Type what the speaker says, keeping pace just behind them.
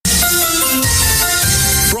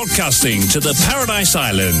broadcasting to the Paradise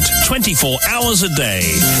Island 24 hours a day.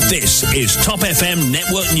 This is Top FM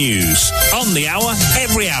Network News. On the hour,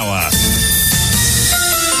 every hour.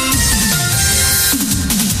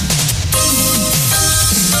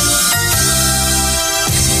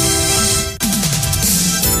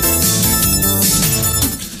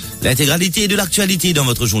 L'intégralité de l'actualité dans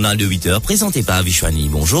votre journal de 8 heures, présenté par Vishwani.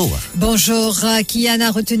 Bonjour. Bonjour. Kian à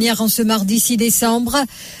retenir en ce mardi 6 décembre.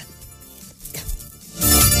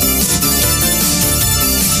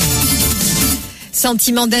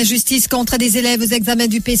 Sentiment d'injustice contre des élèves aux examens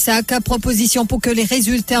du PESAC. Proposition pour que les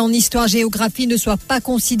résultats en histoire-géographie ne soient pas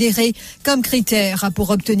considérés comme critères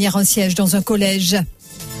pour obtenir un siège dans un collège.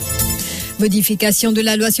 Modification de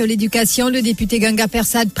la loi sur l'éducation. Le député Ganga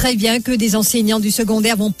Persad prévient que des enseignants du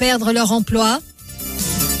secondaire vont perdre leur emploi.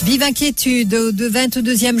 Vive inquiétude de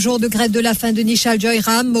 22e jour de grève de la faim de Nishal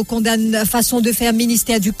Joyram. Au condamne façon de faire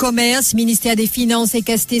ministère du Commerce, ministère des Finances et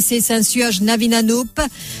KSTC s'insurge Navin Anup.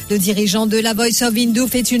 Le dirigeant de la Voice of Hindu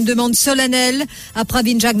fait une demande solennelle à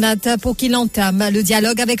Pravin Jagnnath pour qu'il entame le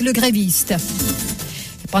dialogue avec le gréviste.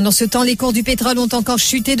 Pendant ce temps, les cours du pétrole ont encore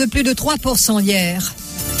chuté de plus de 3% hier.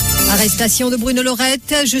 Arrestation de Bruno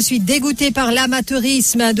Lorette. Je suis dégoûté par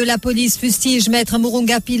l'amateurisme de la police, fustige maître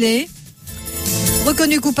Murunga Pilé.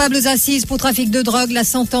 Reconnu coupable aux assises pour trafic de drogue, la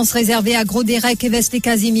sentence réservée à Gros-Derek et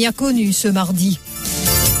Wesley-Casimir connue ce mardi.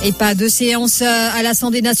 Et pas de séance à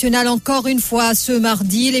l'Assemblée nationale encore une fois ce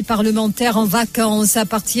mardi. Les parlementaires en vacances à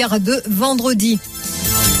partir de vendredi.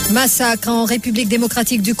 Massacre en République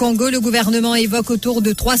démocratique du Congo. Le gouvernement évoque autour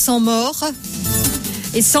de 300 morts.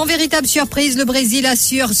 Et sans véritable surprise, le Brésil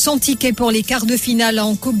assure son ticket pour les quarts de finale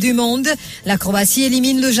en Coupe du Monde. La Croatie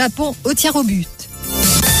élimine le Japon au tir au but.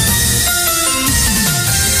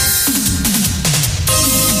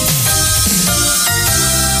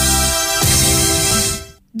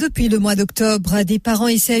 Depuis le mois d'octobre, des parents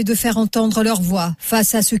essayent de faire entendre leur voix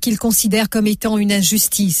face à ce qu'ils considèrent comme étant une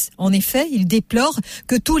injustice. En effet, ils déplorent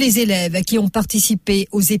que tous les élèves qui ont participé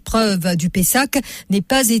aux épreuves du PESAC n'aient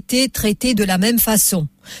pas été traités de la même façon.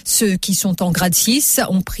 Ceux qui sont en grade 6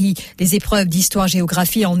 ont pris les épreuves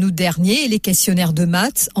d'histoire-géographie en août dernier et les questionnaires de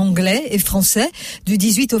maths, anglais et français du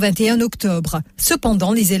 18 au 21 octobre.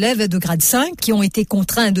 Cependant, les élèves de grade 5 qui ont été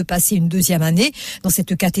contraints de passer une deuxième année dans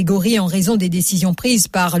cette catégorie en raison des décisions prises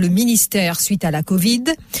par le ministère suite à la Covid,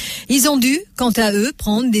 ils ont dû, quant à eux,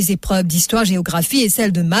 prendre des épreuves d'histoire-géographie et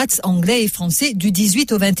celles de maths, anglais et français du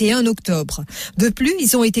 18 au 21 octobre. De plus,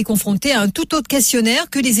 ils ont été confrontés à un tout autre questionnaire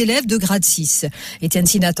que les élèves de grade 6. Étienne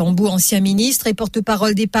Sinatambou, ancien ministre et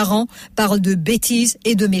porte-parole des parents, parle de bêtises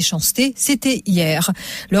et de méchanceté. C'était hier,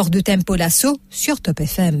 lors de Tempo Lasso sur Top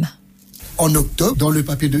FM. En octobre, dans le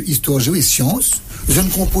papier de Histoire, Géo et Sciences, je ne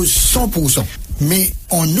compose 100%. Mais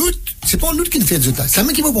en août, c'est pas en août qu'il fait le résultat. Ça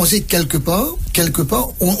même qui m'a pensé quelque part,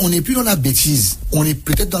 on n'est plus dans la bêtise. On est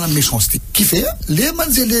peut-être dans la méchanceté. Qui fait, les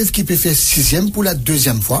mêmes élèves qui peuvent faire 6e pour la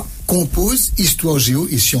deuxième fois, composent Histoire, Géo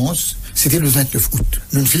et Sciences. C'était le 29 août.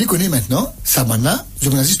 Nous ne connaît maintenant, ça maintenant, je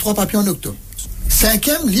organise 3 papiers en octobre.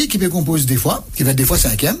 5e, lui, qui peut composer des fois, qui va être des fois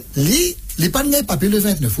 5e, lui, les pas de papier le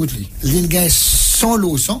 29 août, lui. Lui, gagne 100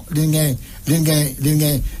 leçons, lui,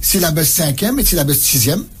 gagne syllabus 5e et syllabus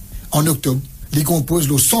 6e en octobre. Les compose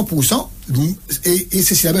le 100% et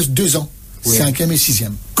c'est syllabus 2 ans. Oui. 5e et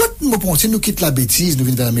 6e. Quand nous pensons, nous quittons la bêtise, nous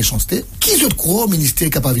venons de la méchanceté, qui je crois au ministère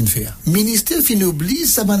capable de faire? Ministère fin oublie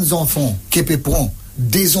ça va nos enfants qui peut prendre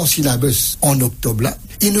des ans syllabus en octobre là.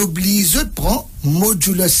 Il oblige de prendre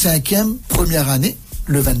module 5e première année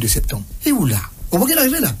le 22 septembre. Et où là? On va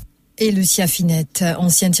arriver là. Et Lucia Finette,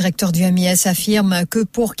 ancien directeur du MIS, affirme que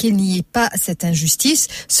pour qu'il n'y ait pas cette injustice,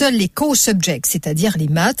 seuls les core subjects, c'est-à-dire les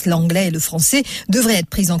maths, l'anglais et le français, devraient être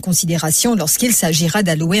pris en considération lorsqu'il s'agira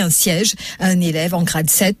d'allouer un siège à un élève en grade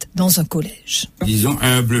 7 dans un collège. Disons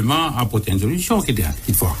humblement apporter une solution,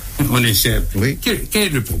 quelquefois. On essaie. Oui. Quel est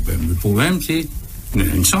le problème? Le problème, c'est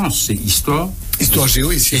une science, c'est histoire,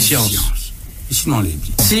 géo et sciences. Et sinon, on les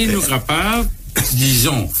dit. Si nous capables,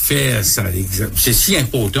 disons, faire ça, c'est si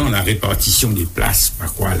important la répartition des places,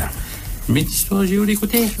 par quoi là. Mais l'histoire géo des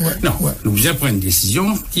côtés. Ouais, non, ouais. Nous devons prendre une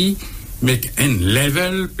décision qui met un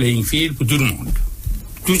level playing field pour tout le monde.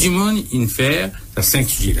 Tout le monde, il fait ces 5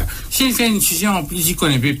 sujets-là. S'il fait une décision, en plus, il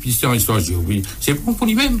connaît plus l'histoire géo, oui, c'est bon pour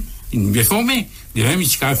lui-même. Il est bien formé. De même, il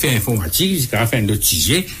a fait informatique, il a fait un autre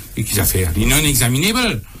sujet, et qu'il a fait, il est non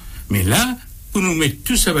examinable. Mais là, pour nous mettre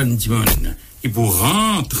tout ça dans le monde, et pour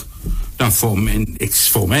rentrer dans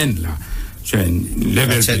ex-formène, là, c'est un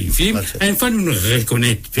level playing field, une fois nous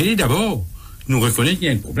reconnaissons, fallait d'abord, nous reconnaître qu'il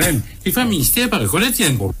y a un problème. Il faut un ministère pour reconnaître qu'il y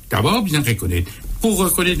a un problème. D'abord, bien reconnaître. Pour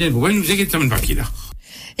reconnaître qu'il y a un problème, nous avons un papier là.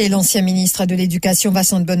 Et l'ancien ministre de l'Éducation,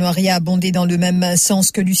 Vincent Benoît, a abondé dans le même sens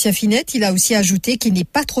que Lucien Finette. Il a aussi ajouté qu'il n'est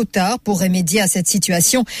pas trop tard pour remédier à cette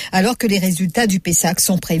situation, alors que les résultats du PESAC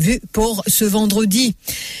sont prévus pour ce vendredi.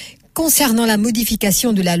 Concernant la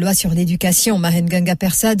modification de la loi sur l'éducation, Mahen Ganga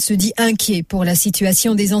Persad se dit inquiet pour la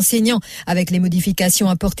situation des enseignants avec les modifications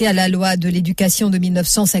apportées à la loi de l'éducation de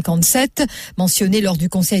 1957, mentionnées lors du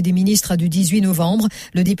Conseil des ministres du 18 novembre.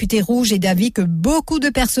 Le député rouge est d'avis que beaucoup de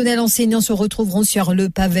personnels enseignants se retrouveront sur le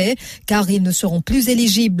pavé car ils ne seront plus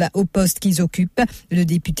éligibles au poste qu'ils occupent. Le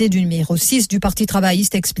député du numéro 6 du Parti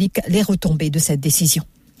travailliste explique les retombées de cette décision.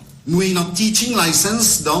 Nous avons une teaching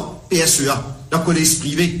license dans PSEA, dans le collège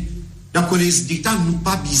privé. Dans le collège d'État, nous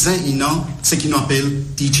pas besoin ce qu'on appelle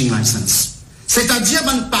teaching license. C'est-à-dire,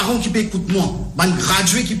 les parents qui peuvent écouter moi, les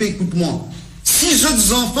gradués qui peuvent écouter moi. Si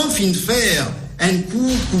les enfants finissent faire un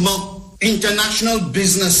cours comme International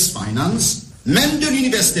Business Finance, même de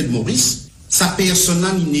l'Université de Maurice, sa personne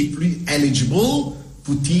n'est plus eligible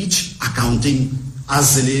pour teach accounting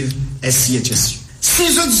aux élèves SCHSU. Si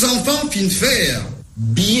les enfants finissent faire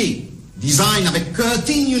BA, design avec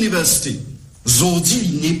Curtin University,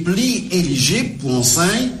 Zodi n'est plus éligible pour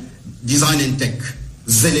enseigner design and tech,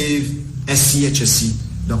 les élèves SCHSI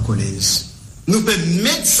dans le collège. Nous pouvons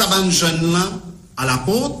mettre ça jeune là à la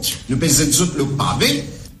porte, nous pouvons mettre le pavé.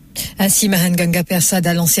 Ainsi, Mahen Ganga Persad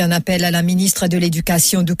a lancé un appel à la ministre de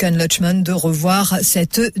l'Éducation, Duncan Lutchman, de revoir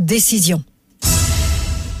cette décision.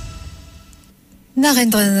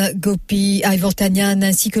 Narendra Gopi, Ivor Tanyan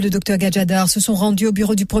ainsi que le Dr Gadjadar se sont rendus au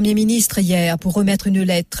bureau du Premier ministre hier pour remettre une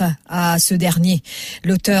lettre à ce dernier.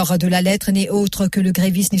 L'auteur de la lettre n'est autre que le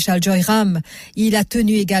gréviste Nishal Joyram. Il a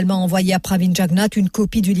tenu également à envoyer à Pravin Jagnat une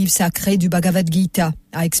copie du livre sacré du Bhagavad Gita,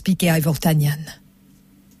 a expliqué Ivor Tanyan.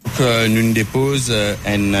 Nous déposons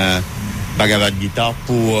un Bhagavad Gita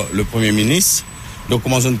pour le Premier ministre. Donc,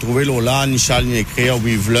 comment on trouve là, Nishal écrit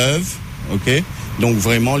with love, ok? Donc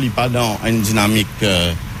vraiment, il n'est pas dans une dynamique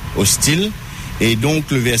hostile. Et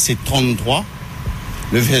donc le verset 33.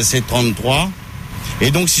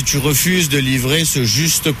 Et donc si tu refuses de livrer ce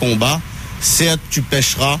juste combat, certes tu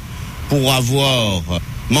pécheras pour avoir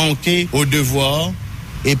manqué au devoir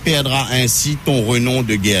et perdras ainsi ton renom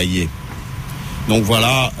de guerrier. Donc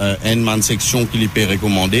voilà une section qu'il peut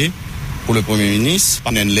recommander pour le Premier ministre.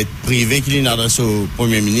 Une lettre privée qu'il adresse au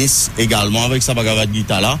Premier ministre également avec sa Bhagavad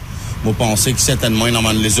Gita là. Je pense que certainement, il y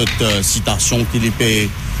a les autres citations qu'il peut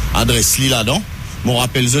adresser là-dedans. Je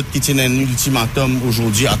rappelle les autres qui tiennent un ultimatum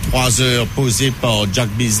aujourd'hui à 3 heures posé par Jack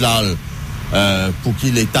Bislal pour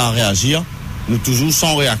qu'il ait à réagir. Nous toujours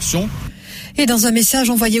sans réaction. Et dans un message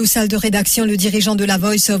envoyé aux salles de rédaction, le dirigeant de la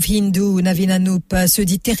Voice of Hindu, Navin Anup, se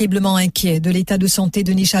dit terriblement inquiet de l'état de santé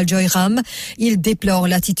de Nishal Joyram. Il déplore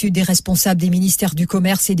l'attitude des responsables des ministères du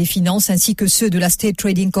Commerce et des Finances ainsi que ceux de la State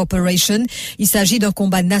Trading Corporation. Il s'agit d'un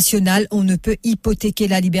combat national. On ne peut hypothéquer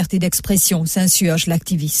la liberté d'expression, s'insurge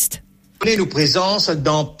l'activiste. Nous présence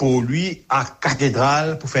dans pour lui à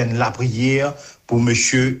cathédrale pour faire la prière pour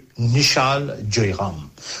monsieur Nishal Joyram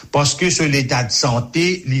parce que sur l'état de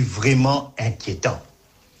santé est vraiment inquiétant.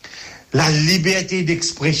 La liberté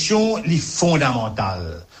d'expression est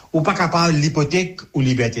fondamentale. Ou pas capable l'hypothèque ou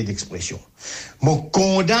liberté d'expression. On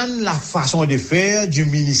condamne la façon de faire du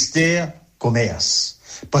ministère commerce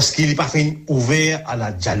parce qu'il n'est pas fait ouvert à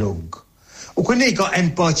la dialogue. Vous connaissez quand un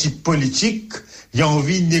parti politique il a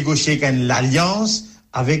envie de négocier avec l'alliance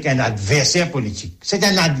avec un adversaire politique. C'est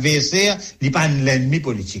un adversaire, il n'est pas un ennemi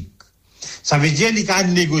politique. Ça veut dire qu'il a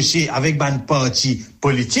négocié avec un parti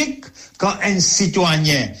politique quand un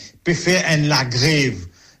citoyen peut faire la grève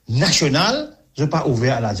nationale, je ne suis pas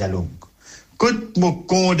ouvert à la dialogue. Quand je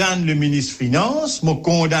condamne le ministre Finance, je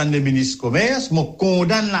condamne le ministre Commerce, je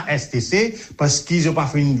condamne la STC parce qu'ils n'ont pas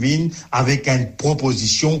fait une vigne avec une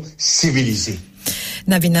proposition civilisée.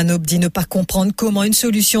 Navin Anup dit ne pas comprendre comment une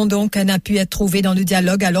solution donc n'a pu être trouvée dans le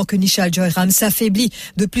dialogue alors que Nishal Joyram s'affaiblit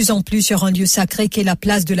de plus en plus sur un lieu sacré qu'est la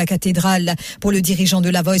place de la cathédrale. Pour le dirigeant de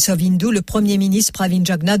la Voice of Hindu, le Premier ministre Pravin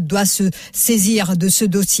Jagnat doit se saisir de ce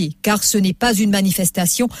dossier car ce n'est pas une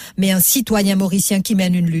manifestation mais un citoyen mauricien qui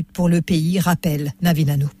mène une lutte pour le pays, rappelle Navin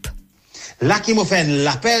Anup. Là, qui m'a fait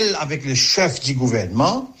l'appel avec le chef du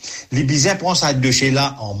gouvernement, les bisins prennent ça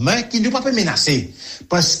dossier-là en main, qui ne doit pas menacer.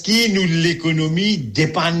 Parce que nous, l'économie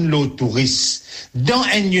dépend de touristes. Dans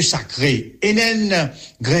un lieu sacré, et une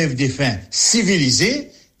grève des faim civilisée,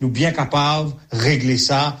 nous bien capables de régler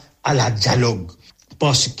ça à la dialogue.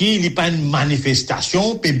 Parce qu'il n'y a pas une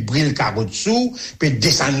manifestation, peut brûler le carreau dessous, peut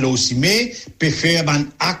descendre l'eau cimée, peut faire un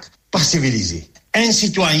acte pas civilisé. Un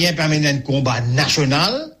citoyen peut mener un combat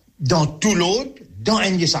national, dans tout l'autre, dans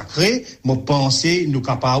un sacré, je pense nous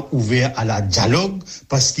capables ouvert à la dialogue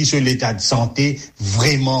parce que l'état de santé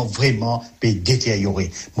vraiment peut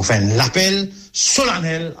détériorer. Je fais un appel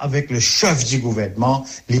solennel avec le chef du gouvernement,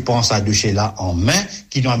 il pense à dossier là en main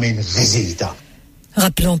qui nous amène résultat.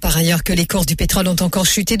 Rappelons par ailleurs que les cours du pétrole ont encore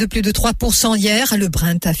chuté de plus de 3% hier. Le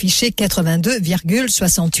Brent a affiché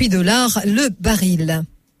 82,68 $ le baril.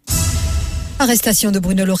 Arrestation de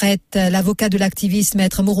Bruno Lorette. L'avocat de l'activiste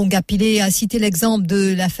Maître Murunga Pillay a cité l'exemple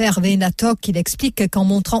de l'affaire Venatok. Il explique qu'en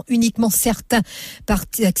montrant uniquement certains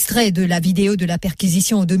extraits de la vidéo de la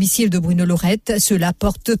perquisition au domicile de Bruno Lorette, cela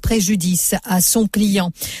porte préjudice à son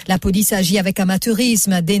client. La police agit avec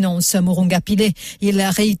amateurisme, dénonce Murunga Pillay. Il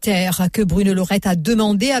réitère que Bruno Lorette a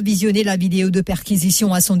demandé à visionner la vidéo de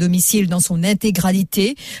perquisition à son domicile dans son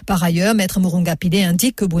intégralité. Par ailleurs, Maître Murunga Pillay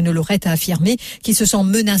indique que Bruno Lorette a affirmé qu'il se sent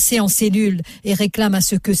menacé en cellule et réclame à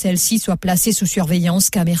ce que celle-ci soit placée sous surveillance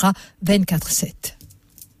caméra 24/7.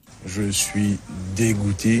 Je suis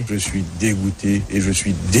dégoûté et je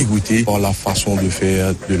suis dégoûté par la façon de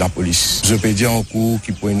faire de la police. Je peux dire en cours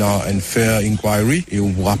qu'il peut y avoir une fair inquiry et on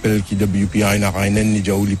vous rappelle qu'il WPI n'a rien ni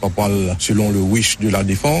jaouli papal selon le wish de la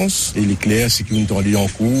défense et l'éclair c'est qu'il nous en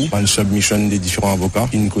cours une submission des différents avocats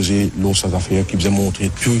qui nous causaient l'autre affaire qui faisait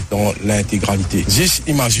montrer tout dans l'intégralité. Juste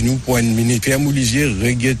imaginez-vous pour une minute Pierre Moulisier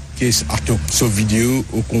regarde case ato sur vidéo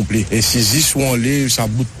au complet et si j'y suis en l'air ça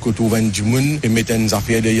bout côté 20 du monde et mettre une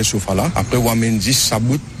affaire derrière là. Après, on amène 10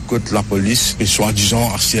 sabots contre la police et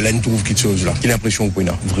soi-disant, si elle trouve quelque chose là. Quelle impression qu'on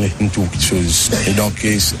a? Vrai, on trouve quelque chose. Et donc,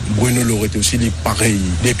 Bruno Lorette aussi, il est pareil.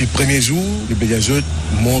 Depuis le premier jour, depuis les autres,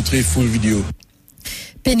 montrer full vidéo.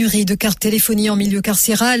 Pénurie de cartes téléphonie en milieu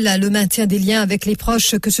carcéral, le maintien des liens avec les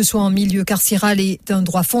proches, que ce soit en milieu carcéral, est un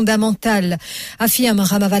droit fondamental. Affirme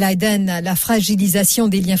Ramaval Aiden, la fragilisation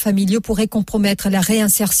des liens familiaux pourrait compromettre la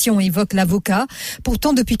réinsertion, évoque l'avocat.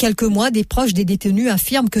 Pourtant, depuis quelques mois, des proches des détenus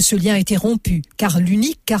affirment que ce lien a été rompu, car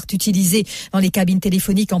l'unique carte utilisée dans les cabines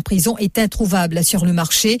téléphoniques en prison est introuvable sur le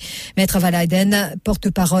marché. Maître Valaiden,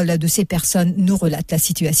 porte-parole de ces personnes, nous relate la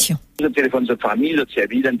situation. Le téléphone de famille, le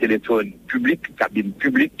service d'un téléphone public, cabine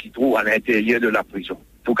publique qui trouve à l'intérieur de la prison.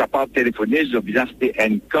 Pour capable de téléphoner, je dois acheter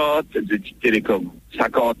une carte de télécom. Sa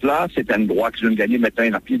carte-là, c'est un droit que je viens de gagner maintenant,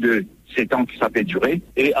 il y a plus de 7 ans que ça fait durer.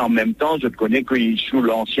 Et en même temps, je connais qu'il sous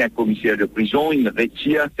l'ancien commissaire de prison, il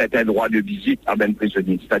retire certains droits de visite à ben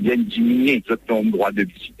prisonnier. C'est-à-dire diminuer ce droit de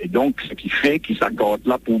visite. Et donc, ce qui fait qu'il s'accorde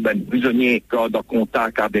là pour ben prisonnier, quand en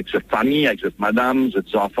contact avec cette famille, avec cette madame,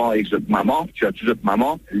 cette enfant, avec cette maman, tu as toujours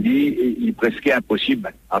maman, il est presque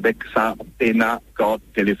impossible avec sa PENA carte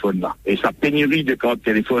téléphone là. Et sa pénurie de carte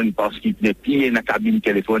téléphone parce qu'il n'est plus dans la cabine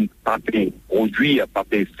téléphone, pas produit, pas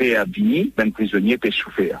faire venir, ben prisonnier peut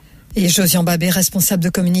souffrir. Et Josian Babé, responsable de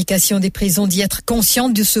communication des prisons, dit être conscient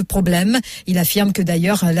de ce problème. Il affirme que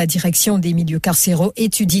d'ailleurs, la direction des milieux carcéraux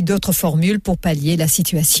étudie d'autres formules pour pallier la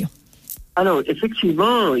situation. Alors,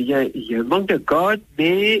 effectivement, il y a un manque de code,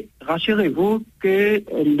 mais rassurez-vous que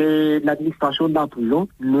l'administration de la prison,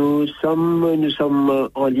 nous sommes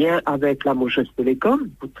en lien avec la Mauritius Telecom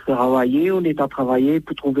pour travailler, on est à travailler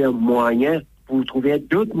pour trouver un moyen, pour trouver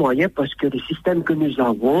d'autres moyens, parce que le système que nous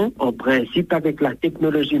avons, en principe, avec la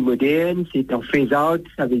technologie moderne, c'est en phase-out.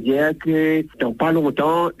 Ça veut dire que dans pas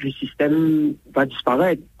longtemps, le système va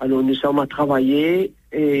disparaître. Alors, nous sommes à travailler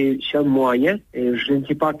sur un moyen. Et je ne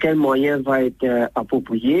sais pas quel moyen va être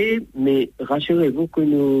approprié, mais rassurez-vous que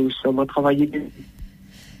nous sommes à travailler.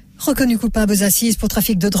 Reconnu coupable aux assises pour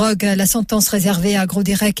trafic de drogue, la sentence réservée à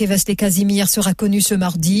Groderek et Wesley Casimir sera connue ce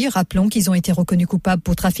mardi. Rappelons qu'ils ont été reconnus coupables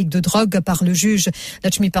pour trafic de drogue par le juge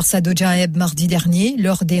Lachmi Parsad Jaeb mardi dernier.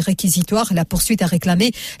 Lors des réquisitoires, la poursuite a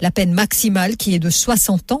réclamé la peine maximale qui est de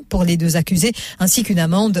 60 ans pour les deux accusés, ainsi qu'une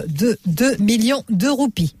amende de 2 millions de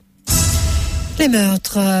roupies. Les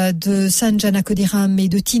meurtres de Sanjana Kodiram et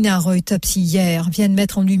de Tina Roy Topsy hier viennent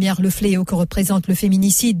mettre en lumière le fléau que représente le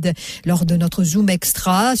féminicide. Lors de notre Zoom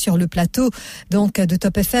Extra sur le plateau donc de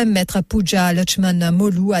Top FM, Maître Pooja Lachman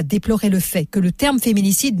Molu a déploré le fait que le terme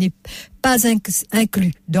féminicide n'est pas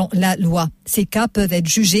inclus dans la loi. Ces cas peuvent être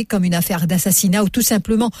jugés comme une affaire d'assassinat ou tout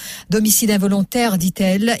simplement d'homicide involontaire,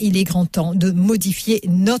 dit-elle. Il est grand temps de modifier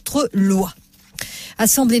notre loi.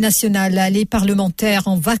 Assemblée nationale, les parlementaires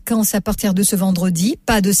en vacances à partir de ce vendredi.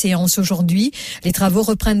 Pas de séance aujourd'hui. Les travaux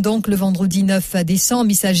reprennent donc le vendredi 9 décembre.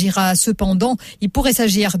 Il pourrait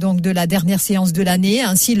s'agir donc de la dernière séance de l'année.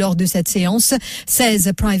 Ainsi, lors de cette séance,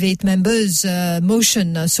 16 private members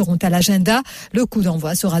motion seront à l'agenda. Le coup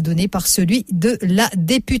d'envoi sera donné par celui de la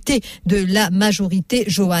députée de la majorité,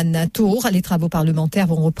 Joanne Tour. Les travaux parlementaires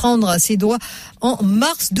vont reprendre ses droits en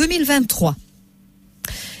mars 2023.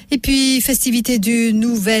 Et puis, festivité du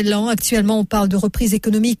Nouvel An. Actuellement, on parle de reprise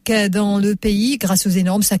économique dans le pays grâce aux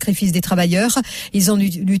énormes sacrifices des travailleurs. Ils ont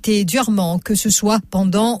lutté durement, que ce soit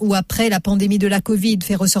pendant ou après la pandémie de la Covid,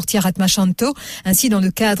 fait ressortir Atma Shanto. Ainsi, dans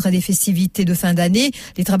le cadre des festivités de fin d'année,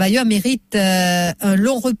 les travailleurs méritent un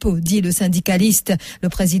long repos, dit le syndicaliste. Le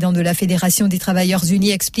président de la Fédération des Travailleurs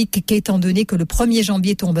Unis explique qu'étant donné que le 1er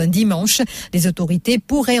janvier tombe un dimanche, les autorités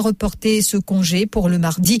pourraient reporter ce congé pour le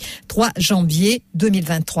mardi 3 janvier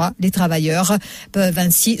 2023. Les travailleurs peuvent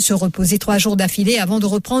ainsi se reposer 3 jours d'affilée avant de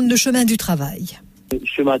reprendre le chemin du travail.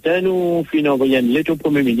 Ce matin, nous finissons envoyer une lettre au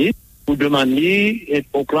Premier ministre pour demander et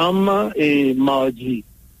proclame et mardi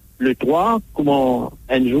le 3 comme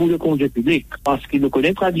un jour de congé public. Parce qu'il nous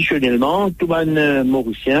connaît traditionnellement, tout le monde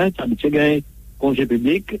mauricien, ça veut dire congé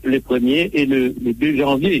public le 1er et le 2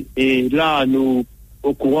 janvier. Et là, nous,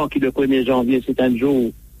 au courant que le 1er janvier, c'est un jour,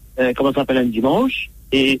 comment ça s'appelle, un dimanche,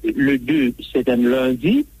 et le 2, c'est un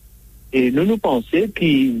lundi, et nous pensons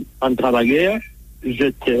qu'en travailleur, je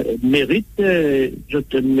te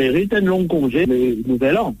mérite un long congé le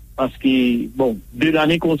Nouvel An. Parce que, bon, 2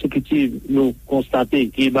 années consécutives, nous constatons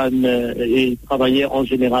que les travailleurs en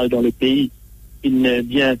général dans le pays, ils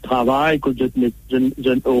bien travaillent, que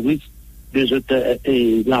je au risque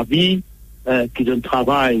de la vie, qu'ils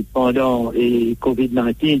travaillent pendant les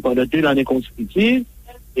COVID-19, pendant 2 années consécutives,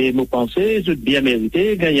 et nous pensons, je bien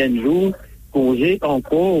mérité, gagner un jour, congé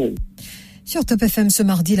encore. Sur Top FM ce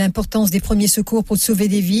mardi, l'importance des premiers secours pour sauver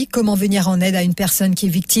des vies, comment venir en aide à une personne qui est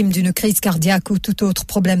victime d'une crise cardiaque ou tout autre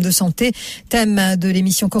problème de santé. Thème de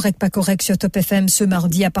l'émission Correct pas correct sur Top FM ce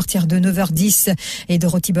mardi à partir de 9h10. Et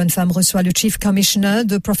Dorothy Bonnefemme reçoit le Chief Commissioner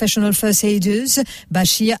de Professional First Aiders,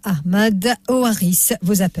 Bashir Ahmad Oharis.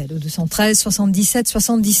 Vos appels au 213 77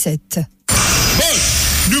 77.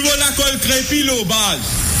 Bon, nouveau l'accord crépi au base.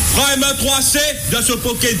 Vraiment 3C dans ce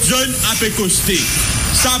pocket zone à Pécosté.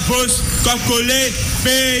 Ça bosse comme collé,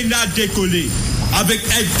 peine à décoller. Avec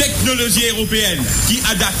une technologie européenne qui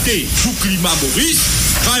est adaptée pour le climat Maurice,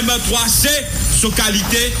 Vraiment 3C, son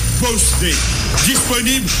qualité postée.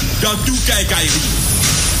 Disponible dans tout Kaikairi.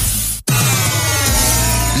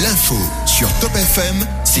 L'info sur Top FM,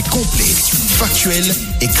 c'est complet, factuel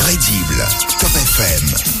et crédible. Top FM,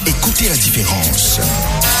 écoutez la différence.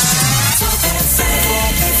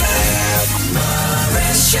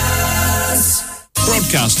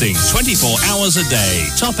 Broadcasting 24 hours a day.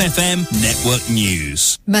 Top FM Network News.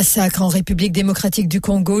 Massacre en République démocratique du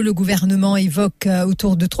Congo. Le gouvernement évoque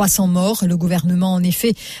autour de 300 morts. Le gouvernement, en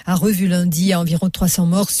effet, a revu lundi à environ 300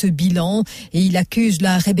 morts ce bilan et il accuse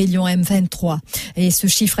la rébellion M23. Et ce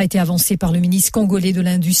chiffre a été avancé par le ministre congolais de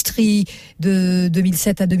l'Industrie de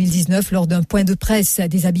 2007 à 2019 lors d'un point de presse.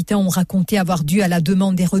 Des habitants ont raconté avoir dû, à la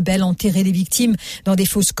demande des rebelles, enterrer les victimes dans des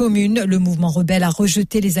fosses communes. Le mouvement rebelle a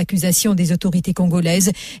rejeté les accusations des autorités congolaises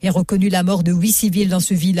et reconnu la mort de 8 civils dans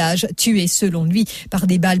ce village, tués selon lui par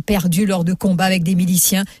des balles perdues lors de combats avec des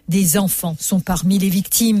miliciens. Des enfants sont parmi les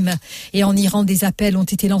victimes. Et en Iran, des appels ont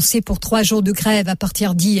été lancés pour 3 jours de grève à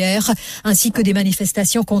partir d'hier, ainsi que des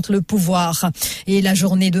manifestations contre le pouvoir. Et la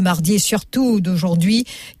journée de mardi et surtout d'aujourd'hui,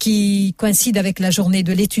 qui coïncide avec la journée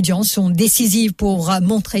de l'étudiant, sont décisives pour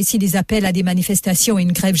montrer si les appels à des manifestations et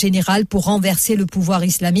une grève générale pour renverser le pouvoir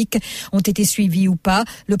islamique ont été suivis ou pas.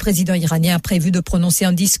 Le président iranien a prévu de prononcer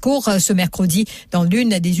un discours ce mercredi dans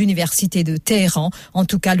l'une des universités de Téhéran. En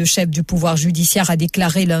tout cas, le chef du pouvoir judiciaire a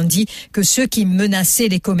déclaré lundi que ceux qui menaçaient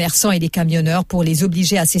les commerçants et les camionneurs pour les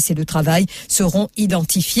obliger à cesser le travail seront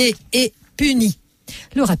identifiés et punis.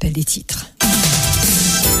 Le rappel des titres.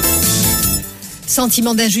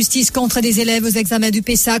 Sentiment d'injustice contre des élèves aux examens du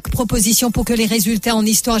PESAC. Proposition pour que les résultats en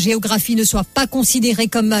histoire-géographie ne soient pas considérés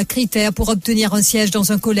comme critères pour obtenir un siège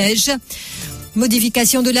dans un collège.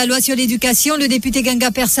 Modification de la loi sur l'éducation. Le député Ganga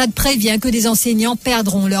Persad prévient que des enseignants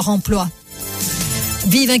perdront leur emploi.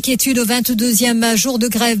 Vive inquiétude au 22e jour de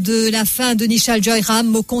grève de la faim de Nishal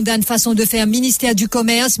Joyram. Au condamne façon de faire ministère du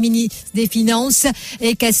Commerce, ministre des Finances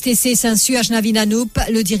et KSTC Saint-Su Ajnavinanoup.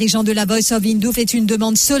 Le dirigeant de la Voice of Hindu fait une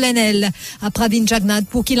demande solennelle à Pravin Jagnat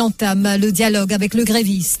pour qu'il entame le dialogue avec le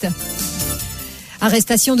gréviste.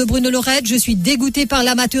 Arrestation de Bruno Lorette. Je suis dégoûté par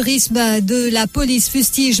l'amateurisme de la police,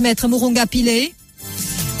 fustige maître Murunga Pilé.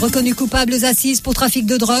 Reconnu coupable aux assises pour trafic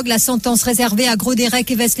de drogue, la sentence réservée à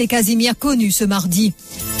Gros-Derek et Wesley-Casimir connue ce mardi.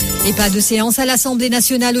 Et pas de séance à l'Assemblée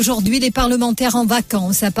nationale aujourd'hui, les parlementaires en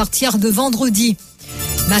vacances à partir de vendredi.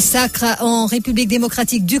 Massacre en République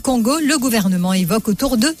démocratique du Congo, le gouvernement évoque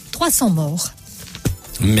autour de 300 morts.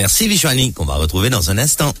 Merci Vishwani, qu'on va retrouver dans un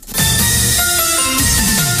instant.